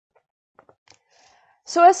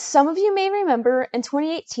So, as some of you may remember, in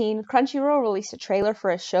 2018, Crunchyroll released a trailer for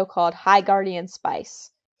a show called High Guardian Spice.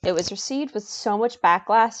 It was received with so much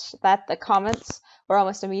backlash that the comments were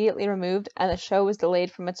almost immediately removed, and the show was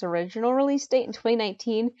delayed from its original release date in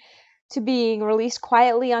 2019 to being released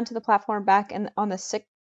quietly onto the platform back in, on the 6th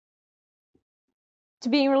to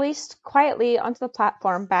being released quietly onto the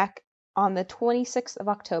platform back on the 26th of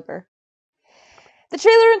October. The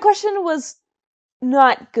trailer in question was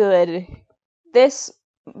not good. This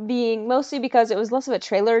being mostly because it was less of a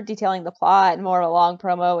trailer detailing the plot and more of a long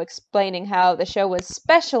promo explaining how the show was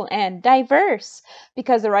special and diverse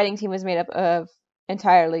because the writing team was made up of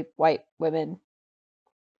entirely white women.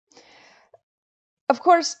 Of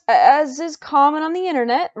course, as is common on the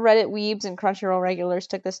internet, Reddit weebs and Crunchyroll regulars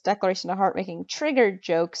took this declaration to heart, making triggered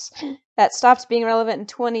jokes that stopped being relevant in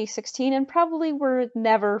 2016 and probably were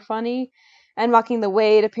never funny, and mocking the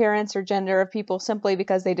weight, appearance, or gender of people simply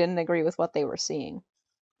because they didn't agree with what they were seeing.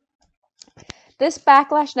 This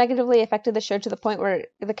backlash negatively affected the show to the point where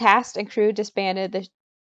the cast and crew disbanded,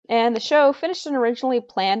 and the show, finished and originally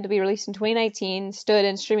planned to be released in 2019, stood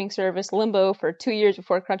in streaming service limbo for 2 years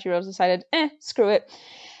before Crunchyroll decided, screw it,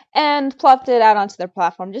 and plopped it out onto their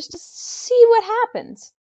platform just to see what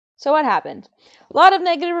happens. So what happened? A lot of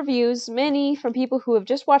negative reviews, many from people who have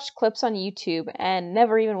just watched clips on YouTube and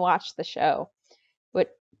never even watched the show. But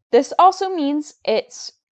this also means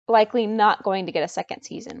it's likely not going to get a second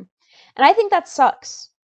season. And I think that sucks.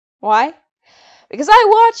 Why? Because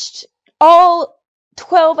I watched all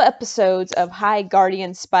 12 episodes of High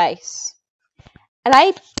Guardian Spice, and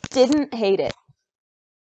I didn't hate it.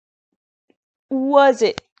 Was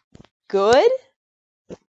it good?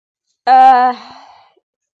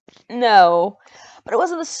 No. But it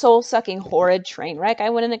wasn't the soul-sucking horrid train wreck I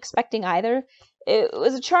wasn't expecting either. It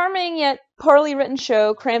was a charming yet poorly written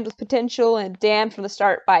show, crammed with potential and damned from the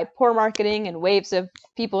start by poor marketing and waves of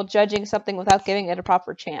people judging something without giving it a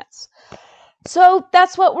proper chance. So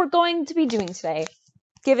that's what we're going to be doing today.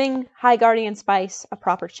 Giving High Guardian Spice a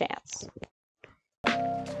proper chance.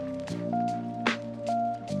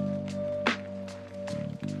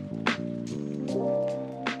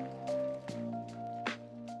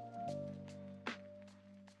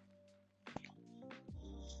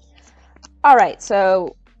 Alright,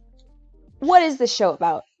 so what is this show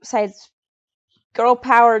about? Besides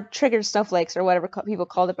girl-powered triggered snowflakes, or whatever people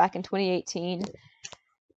called it back in 2018.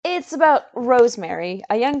 It's about Rosemary,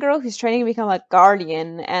 a young girl who's training to become a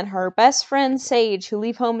guardian, and her best friend Sage, who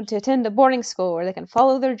leave home to attend a boarding school where they can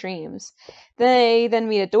follow their dreams. They then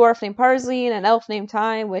meet a dwarf named Parsley and an elf named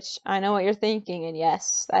Time, which I know what you're thinking, and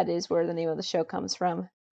yes, that is where the name of the show comes from.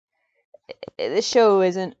 The show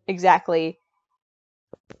isn't exactly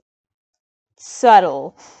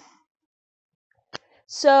subtle.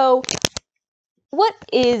 So, what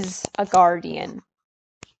is a guardian?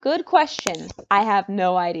 Good question. I have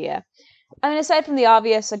no idea. I mean, aside from the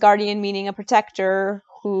obvious, a guardian meaning a protector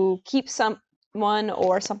who keeps someone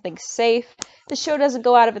or something safe, the show doesn't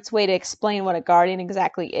go out of its way to explain what a guardian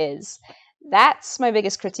exactly is. That's my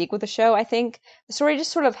biggest critique with the show, I think. The story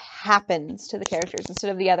just sort of happens to the characters instead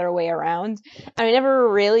of the other way around. And we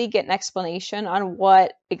never really get an explanation on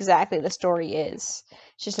what exactly the story is.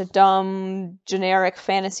 It's just a dumb, generic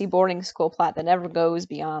fantasy boarding school plot that never goes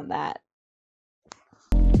beyond that.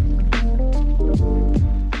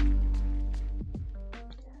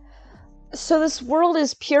 So this world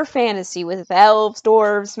is pure fantasy with elves,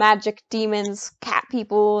 dwarves, magic, demons, cat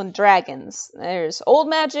people, and dragons. There's old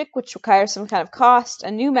magic, which requires some kind of cost,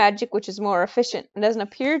 and new magic, which is more efficient and doesn't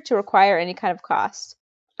appear to require any kind of cost.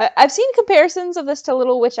 I've seen comparisons of this to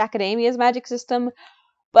Little Witch Academia's magic system,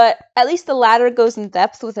 but at least the latter goes in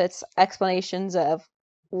depth with its explanations of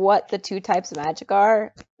what the two types of magic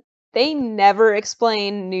are. They never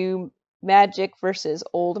explain new magic versus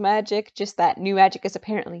old magic, just that new magic is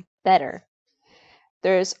apparently better.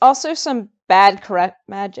 There's also some bad corrupt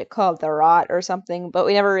magic called the Rot or something, but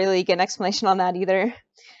we never really get an explanation on that either.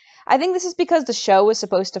 I think this is because the show was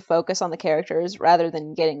supposed to focus on the characters rather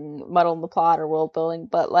than getting muddled in the plot or world building,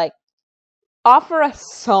 but like, offer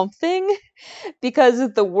us something,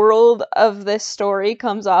 because the world of this story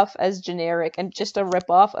comes off as generic and just a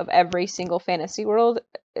ripoff of every single fantasy world,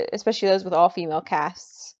 especially those with all-female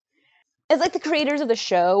casts. It's like the creators of the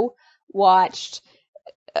show watched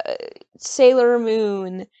Sailor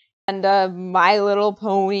Moon and My Little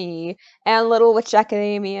Pony and Little Witch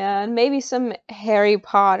Academia and maybe some Harry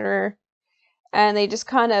Potter, and they just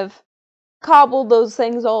kind of cobbled those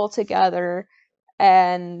things all together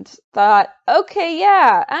and thought, okay,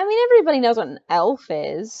 yeah, I mean, everybody knows what an elf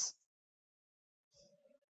is.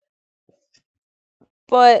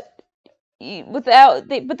 But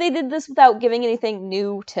but they did this without giving anything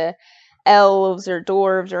new to elves or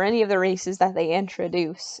dwarves or any of the races that they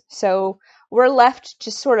introduce. So we're left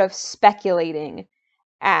just sort of speculating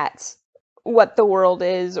at what the world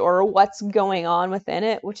is or what's going on within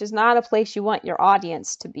it, which is not a place you want your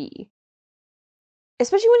audience to be.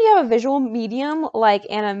 Especially when you have a visual medium like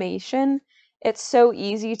animation, it's so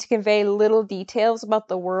easy to convey little details about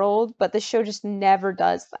the world, but the show just never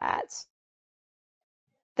does that.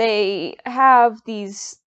 They have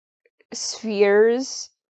these spheres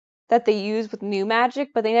that they use with new magic,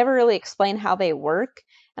 but they never really explain how they work.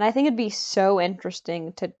 And I think it'd be so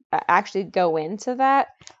interesting to actually go into that.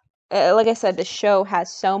 Like I said, the show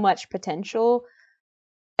has so much potential,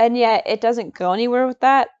 and yet it doesn't go anywhere with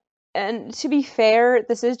that. And to be fair,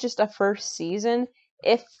 this is just a first season.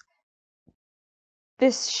 If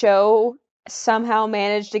this show somehow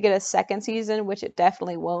managed to get a second season, which it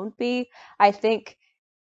definitely won't be, I think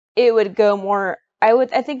it would go more. I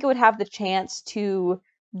think it would have the chance to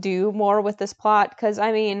do more with this plot, because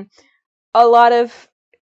I mean, a lot of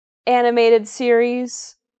animated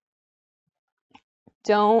series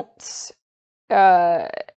don't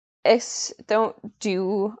don't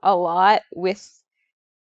do a lot with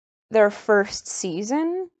their first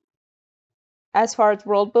season as far as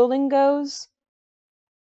world building goes.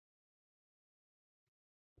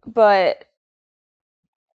 But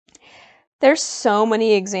there's so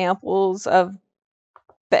many examples of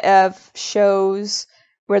shows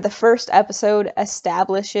where the first episode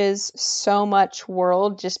establishes so much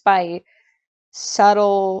world just by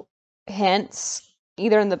subtle hints,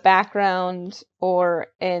 either in the background or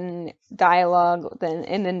in dialogue, then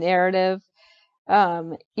in the narrative.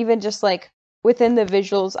 Even just like within the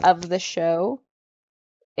visuals of the show,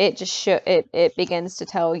 it just it begins to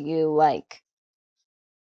tell you like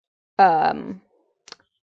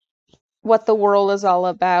what the world is all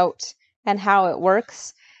about and how it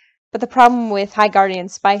works. But the problem with High Guardian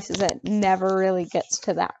Spice is that it never really gets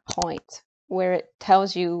to that point where it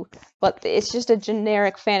tells you, but it's just a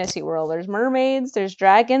generic fantasy world. There's mermaids, there's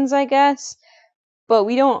dragons, I guess, but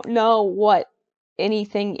we don't know what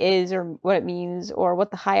anything is or what it means or what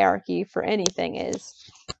the hierarchy for anything is.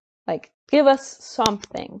 Like, give us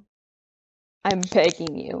something. I'm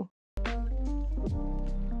begging you.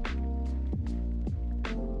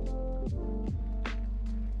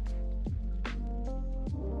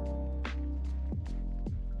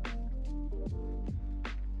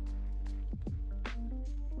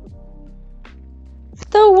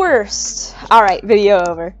 The worst. Alright, video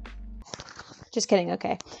over. Just kidding,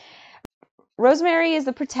 okay. Rosemary is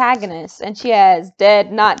the protagonist, and she has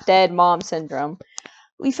dead, not dead mom syndrome.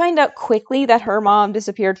 We find out quickly that her mom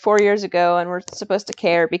disappeared 4 years ago, and we're supposed to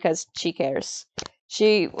care because she cares.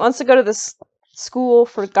 She wants to go to this school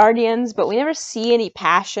for guardians, but we never see any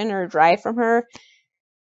passion or drive from her.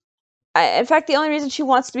 In fact, the only reason she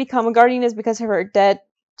wants to become a guardian is because of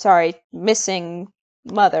her missing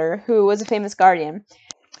mother, who was a famous guardian.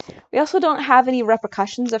 We also don't have any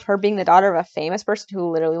repercussions of her being the daughter of a famous person who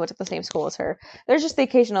literally went to the same school as her. There's just the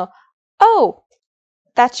occasional, oh,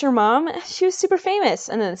 that's your mom? She was super famous.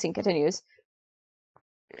 And then the scene continues.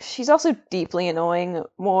 She's also deeply annoying,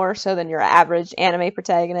 more so than your average anime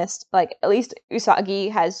protagonist. Like, at least Usagi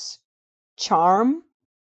has charm.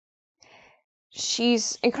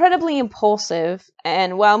 She's incredibly impulsive,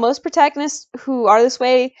 and while most protagonists who are this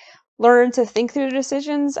way learn to think through their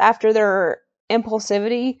decisions after their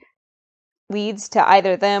impulsivity leads to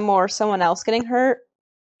either them or someone else getting hurt,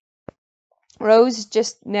 Rose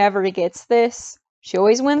just never gets this. She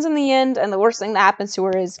always wins in the end, and the worst thing that happens to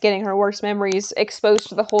her is getting her worst memories exposed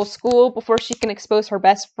to the whole school before she can expose her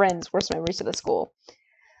best friend's worst memories to the school.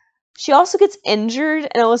 She also gets injured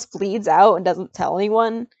and almost bleeds out and doesn't tell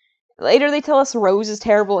anyone. Later they tell us Rose is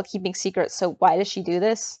terrible at keeping secrets, so why does she do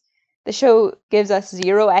this? The show gives us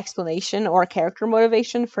zero explanation or character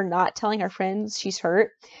motivation for not telling her friends she's hurt.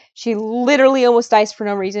 She literally almost dies for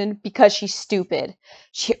no reason because she's stupid.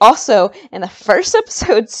 She also, in the first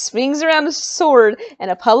episode, swings around a sword in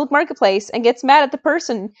a public marketplace and gets mad at the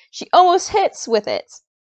person she almost hits with it.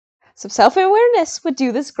 Some self-awareness would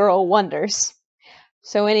do this girl wonders.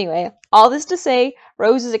 So anyway, all this to say,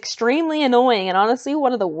 Rose is extremely annoying and honestly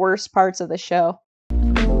one of the worst parts of the show.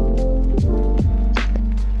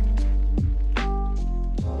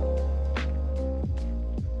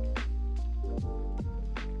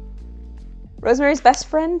 Rosemary's best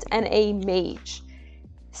friend and a mage.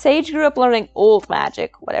 Sage grew up learning old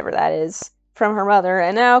magic, whatever that is, from her mother,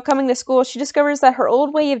 and now coming to school, she discovers that her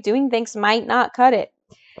old way of doing things might not cut it.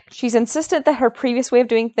 She's insistent that her previous way of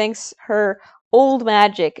doing things, her old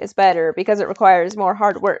magic, is better because it requires more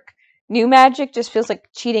hard work. New magic just feels like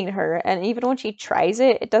cheating to her, and even when she tries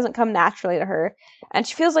it, it doesn't come naturally to her, and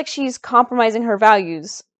she feels like she's compromising her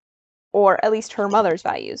values, or at least her mother's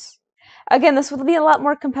values. Again, this would be a lot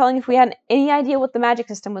more compelling if we had any idea what the magic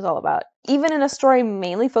system was all about. Even in a story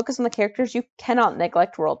mainly focused on the characters, you cannot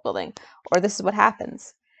neglect world building, or this is what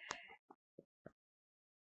happens.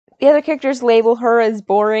 The other characters label her as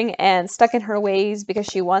boring and stuck in her ways because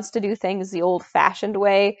she wants to do things the old-fashioned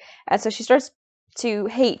way, and so she starts to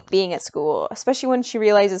hate being at school, especially when she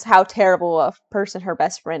realizes how terrible a person her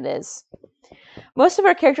best friend is. Most of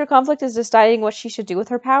her character conflict is deciding what she should do with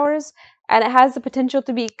her powers, and it has the potential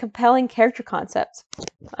to be compelling character concepts.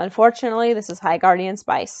 Unfortunately, this is High Guardian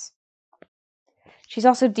Spice. She's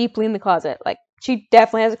also deeply in the closet. Like, she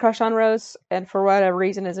definitely has a crush on Rose, and for whatever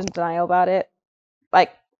reason is in denial about it.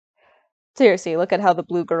 Like, seriously, look at how the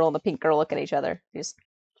blue girl and the pink girl look at each other. They just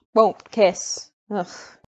won't kiss. Ugh.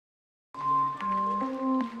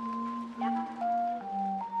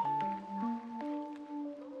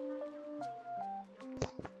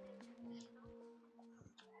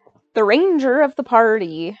 The ranger of the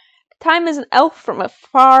party. Time is an elf from a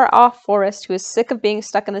far-off forest who is sick of being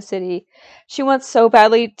stuck in the city. She wants so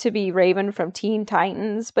badly to be Raven from Teen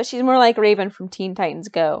Titans, but she's more like Raven from Teen Titans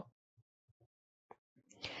Go.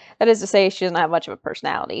 That is to say, she doesn't have much of a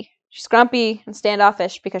personality. She's grumpy and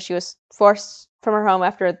standoffish because she was forced from her home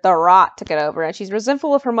after the rot took it over, and she's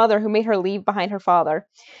resentful of her mother who made her leave behind her father.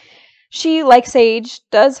 She, like Sage,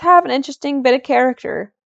 does have an interesting bit of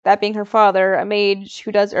character. That being her father, a mage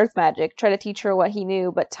who does earth magic, tried to teach her what he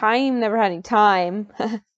knew, but time never had any time.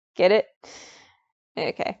 Get it?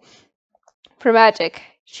 Okay. For magic,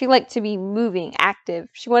 she liked to be moving, active.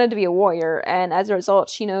 She wanted to be a warrior, and as a result,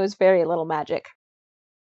 she knows very little magic.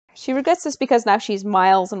 She regrets this because now she's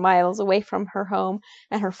miles and miles away from her home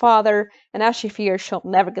and her father, and now she fears she'll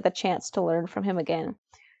never get the chance to learn from him again.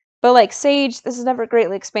 But like Sage, this is never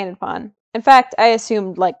greatly expanded upon. In fact, I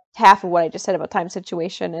assumed like half of what I just said about time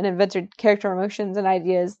situation and invented character emotions and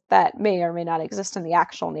ideas that may or may not exist in the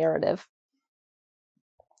actual narrative.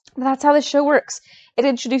 But that's how this show works. It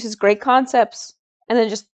introduces great concepts and then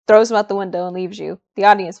just throws them out the window and leaves you, the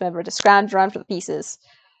audience member, to scrounge around for the pieces.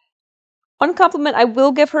 One compliment I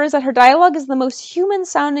will give her is that her dialogue is the most human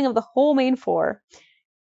sounding of the whole main four.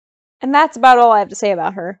 And that's about all I have to say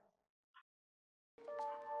about her.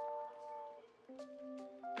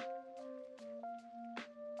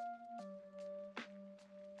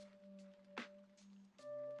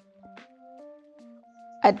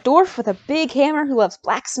 A dwarf with a big hammer who loves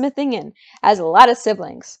blacksmithing and has a lot of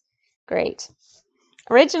siblings. Great.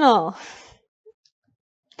 Original.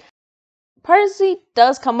 Parsley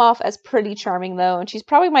does come off as pretty charming, though, and she's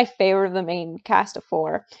probably my favorite of the main cast of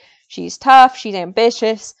four. She's tough, she's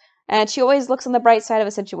ambitious, and she always looks on the bright side of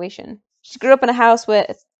a situation. She grew up in a house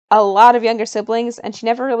with a lot of younger siblings, and she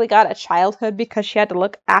never really got a childhood because she had to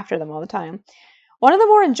look after them all the time. One of the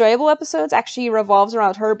more enjoyable episodes actually revolves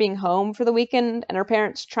around her being home for the weekend and her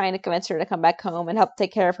parents trying to convince her to come back home and help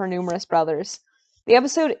take care of her numerous brothers. The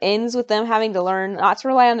episode ends with them having to learn not to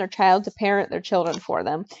rely on their child to parent their children for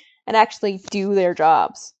them and actually do their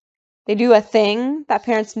jobs. They do a thing that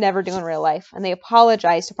parents never do in real life, and they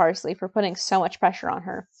apologize to Parsley for putting so much pressure on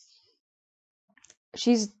her.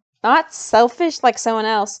 She's not selfish like someone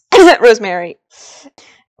else, Rosemary,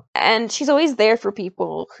 and she's always there for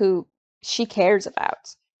people who she cares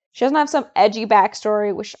about. She doesn't have some edgy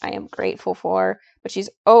backstory, which I am grateful for, but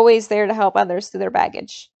she's always there to help others through their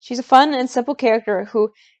baggage. She's a fun and simple character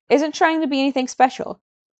who isn't trying to be anything special.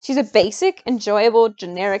 She's a basic, enjoyable,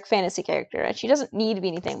 generic fantasy character, and she doesn't need to be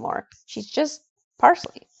anything more. She's just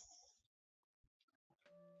Parsley.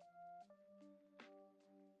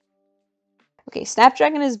 Okay,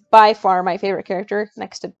 Snapdragon is by far my favorite character,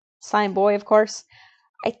 next to Slime Boy, of course.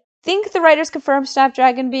 I think the writers confirmed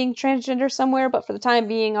Snapdragon being transgender somewhere, but for the time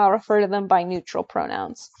being, I'll refer to them by neutral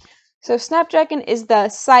pronouns. So Snapdragon is the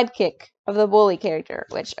sidekick of the bully character,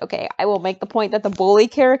 which, okay, I will make the point that the bully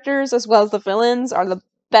characters, as well as the villains, are the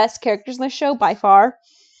best characters in the show by far.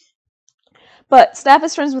 But Snap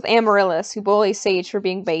is friends with Amaryllis, who bullies Sage for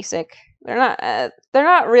being basic. They're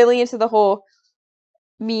not really into the whole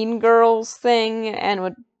Mean Girls thing, and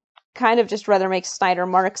would kind of just rather make Snyder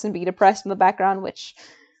marks and be depressed in the background, which,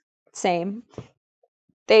 same.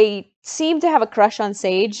 They seem to have a crush on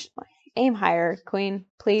Sage. Aim higher, Queen,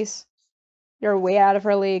 please. You're way out of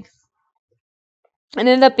her league. And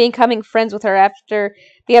ended up becoming friends with her after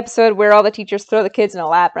the episode where all the teachers throw the kids in a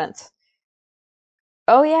labyrinth.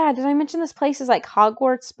 Oh yeah, did I mention this place is like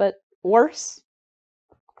Hogwarts, but worse?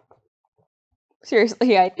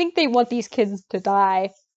 Seriously, I think they want these kids to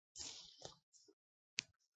die.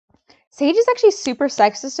 Sage is actually super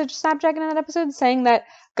sexist to Snapdragon in that episode, saying that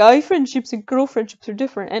guy friendships and girl friendships are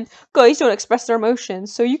different, and guys don't express their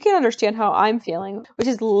emotions, so you can't understand how I'm feeling, which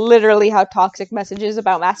is literally how toxic messages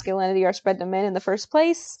about masculinity are spread to men in the first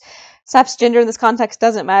place. Snap's gender in this context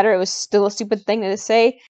doesn't matter, it was still a stupid thing to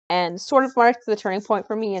say, and sort of marked the turning point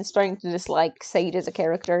for me in starting to dislike Sage as a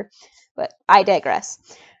character. But I digress.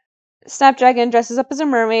 Snapdragon dresses up as a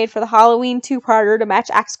mermaid for the Halloween two-parter to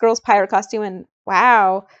match Axe Girl's pirate costume, and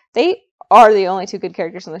wow, they are the only two good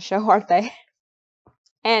characters on the show, aren't they?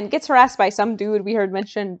 And gets harassed by some dude we heard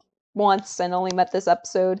mentioned once and only met this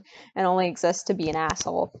episode and only exists to be an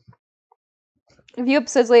asshole. A few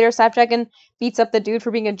episodes later, Snapdragon beats up the dude for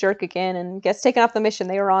being a jerk again and gets taken off the mission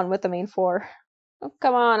they were on with the main four. Oh,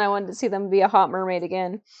 come on, I wanted to see them be a hot mermaid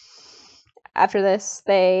again. After this,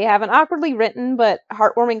 they have an awkwardly written but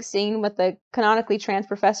heartwarming scene with the canonically trans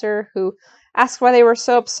professor who asks why they were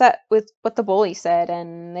so upset with what the bully said,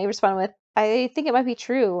 and they respond with, I think it might be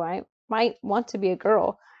true. I might want to be a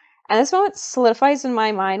girl. And this moment solidifies in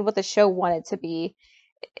my mind what the show wanted to be.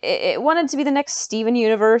 It wanted to be the next Steven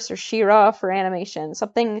Universe or She-Ra for animation,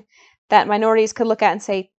 something that minorities could look at and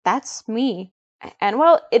say, that's me. And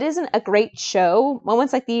while it isn't a great show,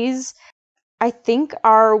 moments like these I think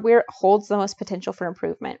are where it holds the most potential for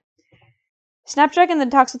improvement. Snapdragon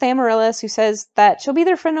then talks with Amaryllis, who says that she'll be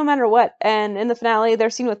their friend no matter what, and in the finale,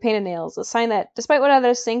 they're seen with painted nails, a sign that despite what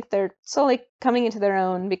others think, they're slowly coming into their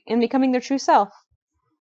own and becoming their true self.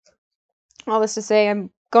 All this to say,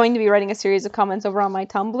 I'm going to be writing a series of comments over on my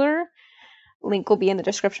Tumblr. Link will be in the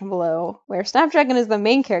description below, where Snapdragon is the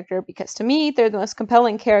main character, because to me, they're the most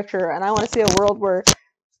compelling character, and I want to see a world where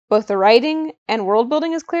both the writing and world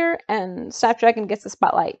building is clear, and Snapdragon gets the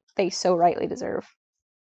spotlight they so rightly deserve.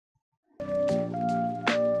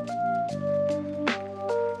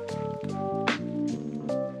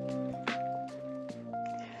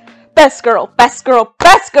 Best girl, best girl,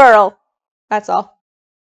 best girl! That's all.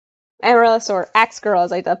 Amaryllis, or Axe Girl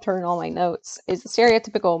as I dubbed her in all my notes, is the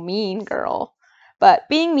stereotypical mean girl. But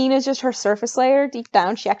being mean is just her surface layer. Deep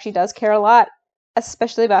down, she actually does care a lot,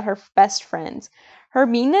 especially about her best friends. Her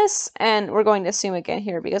meanness, and we're going to assume again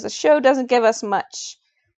here because the show doesn't give us much,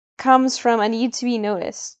 comes from a need to be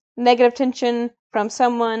noticed. Negative tension from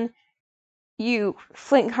someone you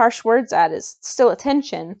fling harsh words at is still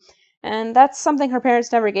attention, and that's something her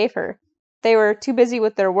parents never gave her. They were too busy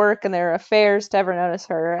with their work and their affairs to ever notice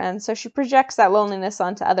her, and so she projects that loneliness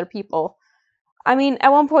onto other people. I mean,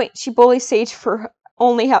 at one point, she bullies Sage for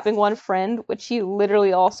only having one friend, which she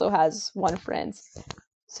literally also has one friend.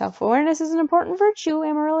 Self-awareness is an important virtue,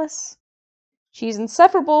 Amaryllis. She's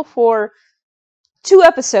insufferable for 2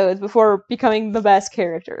 episodes before becoming the best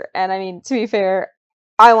character. And I mean, to be fair,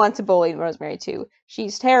 I want to bully Rosemary too.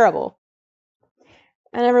 She's terrible.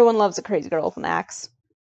 And everyone loves a crazy girl with an axe.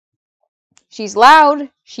 She's loud,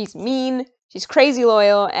 she's mean, she's crazy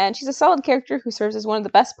loyal, and she's a solid character who serves as one of the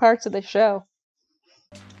best parts of the show.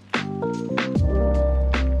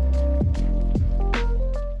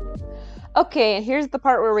 Okay, and here's the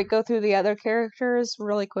part where we go through the other characters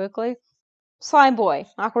really quickly. Slime Boy,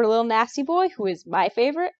 awkward little nasty boy who is my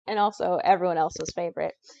favorite and also everyone else's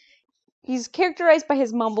favorite. He's characterized by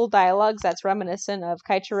his mumbled dialogues that's reminiscent of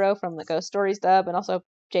Kaichiro from the Ghost Stories dub and also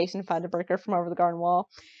Jason Funderburker from Over the Garden Wall.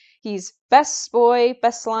 He's best boy,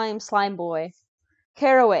 best slime boy.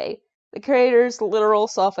 Caraway, the creator's literal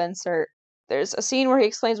self-insert. There's a scene where he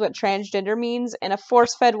explains what transgender means in a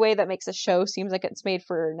force-fed way that makes the show seem like it's made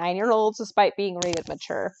for 9-year-olds despite being rated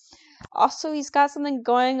mature. Also, he's got something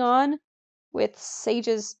going on with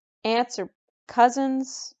Sage's aunts or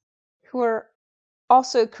cousins who are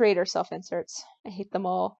also creator self-inserts. I hate them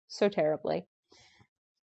all so terribly.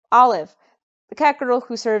 Olive, the cat girl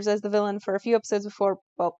who serves as the villain for a few episodes before,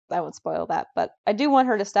 well, I won't spoil that, but I do want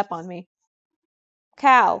her to step on me.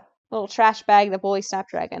 Cal, little trash bag that bullies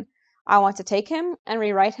Snapdragon. I want to take him and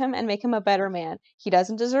rewrite him and make him a better man. He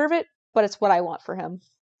doesn't deserve it, but it's what I want for him.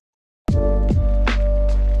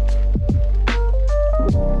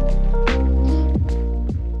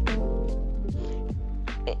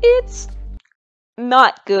 It's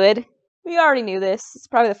not good. We already knew this. It's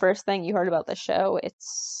probably the first thing you heard about the show.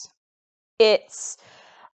 It's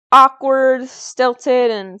awkward, stilted,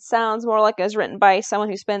 and sounds more like it was written by someone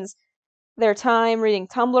who spends their time reading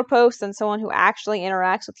Tumblr posts than someone who actually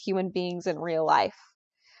interacts with human beings in real life.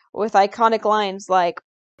 With iconic lines like,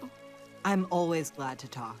 I'm always glad to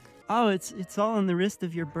talk. Oh, it's all on the wrist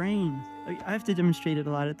of your brain. I have to demonstrate it a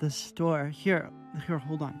lot at the store. Here,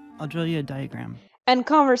 hold on. I'll draw you a diagram. And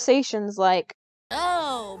conversations like,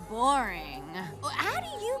 oh, boring. How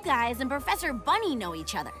do you guys and Professor Bunny know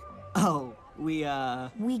each other? Oh, we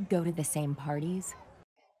go to the same parties.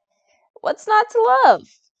 What's not to love?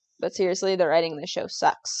 But seriously, the writing in the show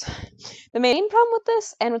sucks. The main problem with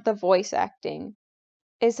this, and with the voice acting,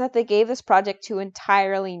 is that they gave this project to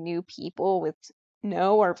entirely new people with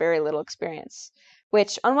no or very little experience.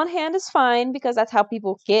 Which, on one hand, is fine because that's how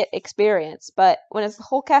people get experience, but when it's the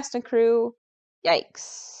whole cast and crew,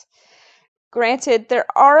 yikes. Granted, there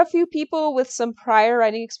are a few people with some prior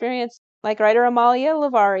writing experience, like writer Amalia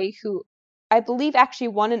Lavari, who I believe actually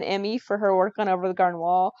won an Emmy for her work on Over the Garden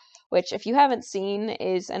Wall, which, if you haven't seen,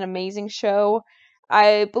 is an amazing show.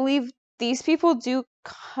 I believe these people do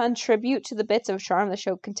contribute to the bits of charm the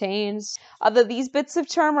show contains, although these bits of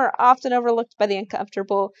charm are often overlooked by the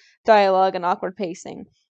uncomfortable dialogue and awkward pacing.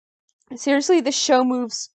 Seriously, the show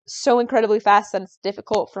moves so incredibly fast that it's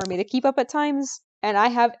difficult for me to keep up at times, and I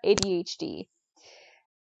have ADHD.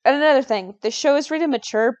 And another thing, the show is rated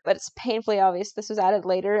mature, but it's painfully obvious this was added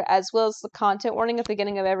later, as well as the content warning at the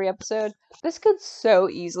beginning of every episode. This could so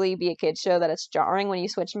easily be a kid's show that it's jarring when you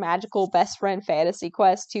switch magical best friend fantasy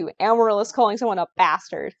quest to Amaryllis calling someone a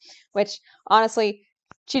bastard, which, honestly,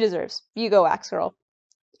 she deserves. You go, Axe Girl.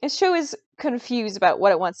 This show is confused about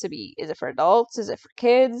what it wants to be. Is it for adults? Is it for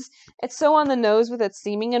kids? It's so on the nose with its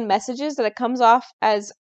theming and messages that it comes off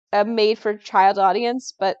as a made-for-child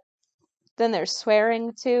audience, but then there's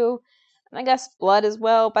swearing too, and I guess blood as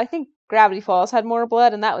well, but I think Gravity Falls had more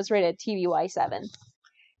blood, and that was rated TVY 7.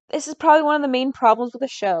 This is probably one of the main problems with the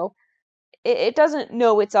show. It doesn't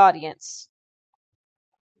know its audience.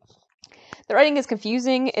 The writing is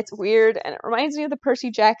confusing, it's weird, and it reminds me of the Percy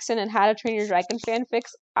Jackson and How to Train Your Dragon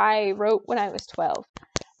fanfics I wrote when I was 12.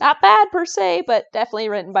 Not bad per se, but definitely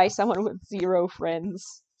written by someone with 0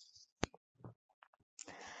 friends.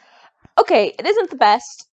 Okay, it isn't the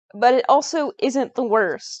best, but it also isn't the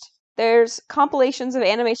worst. There's compilations of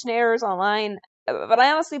animation errors online, but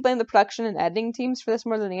I honestly blame the production and editing teams for this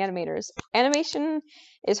more than the animators. Animation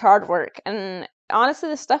is hard work, and honestly,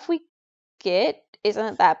 the stuff we get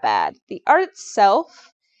isn't that bad. The art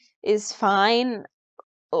itself is fine.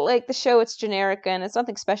 Like the show, it's generic and it's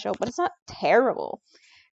nothing special, but it's not terrible.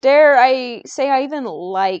 Dare I say I even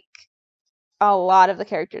like a lot of the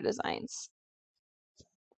character designs.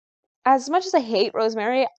 As much as I hate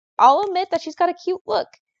Rosemary, I'll admit that she's got a cute look.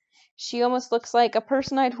 She almost looks like a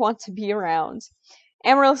person I'd want to be around.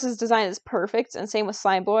 Amaryllis' design is perfect, and same with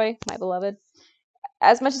Slime Boy, my beloved.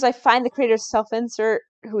 As much as I find the creator's self-insert,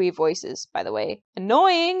 who he voices, by the way,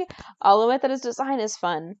 annoying, I'll admit that his design is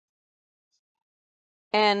fun.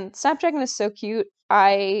 And Snapdragon is so cute,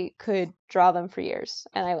 I could draw them for years,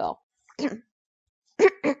 and I will.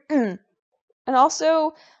 And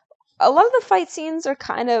also, a lot of the fight scenes are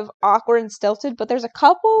kind of awkward and stilted, but there's a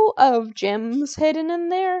couple of gems hidden in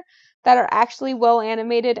there that are actually well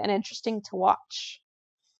animated and interesting to watch.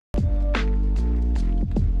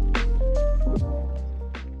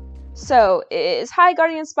 So, is High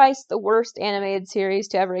Guardian Spice the worst animated series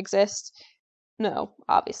to ever exist? No,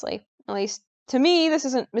 obviously. At least to me, this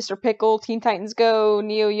isn't Mr. Pickle, Teen Titans Go,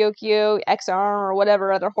 Neo Yokio, X-Arm, or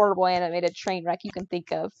whatever other horrible animated train wreck you can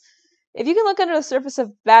think of. If you can look under the surface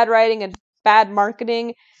of bad writing and bad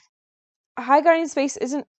marketing, High Guardian Space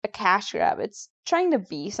isn't a cash grab. It's trying to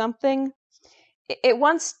be something. It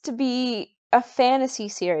wants to be a fantasy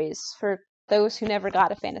series for those who never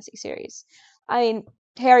got a fantasy series. I mean,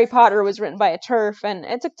 Harry Potter was written by a TERF, and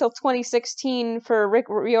it took till 2016 for Rick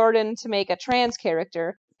Riordan to make a trans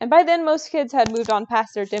character. And by then, most kids had moved on past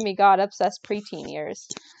their demigod-obsessed preteen years.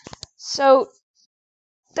 So,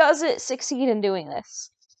 does it succeed in doing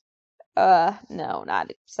this? No,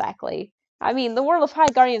 not exactly. I mean, the world of High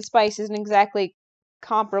Guardian Spice isn't exactly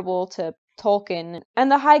comparable to Tolkien,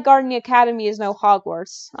 and the High Guardian Academy is no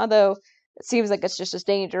Hogwarts, although it seems like it's just as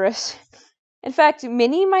dangerous. In fact,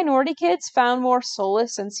 many minority kids found more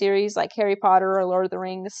solace in series like Harry Potter or Lord of the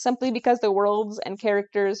Rings simply because the worlds and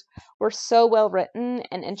characters were so well written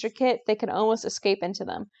and intricate they could almost escape into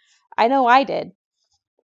them. I know I did.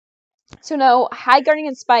 So no, High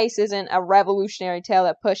Guardian Spice isn't a revolutionary tale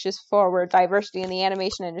that pushes forward diversity in the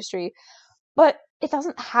animation industry, but it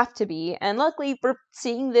doesn't have to be, and luckily we're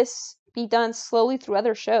seeing this be done slowly through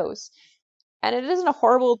other shows. And it isn't a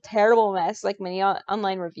horrible, terrible mess like many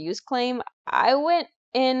online reviews claim. I went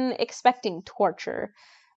in expecting torture,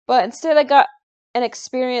 but instead I got an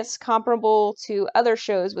experience comparable to other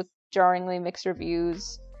shows with jarringly mixed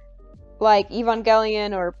reviews, like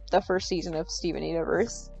Evangelion or the first season of Steven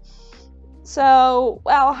Universe. So,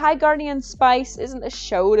 while High Guardian Spice isn't a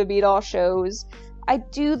show to beat all shows, I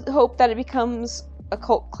do hope that it becomes a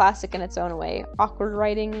cult classic in its own way, awkward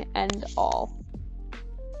writing and all.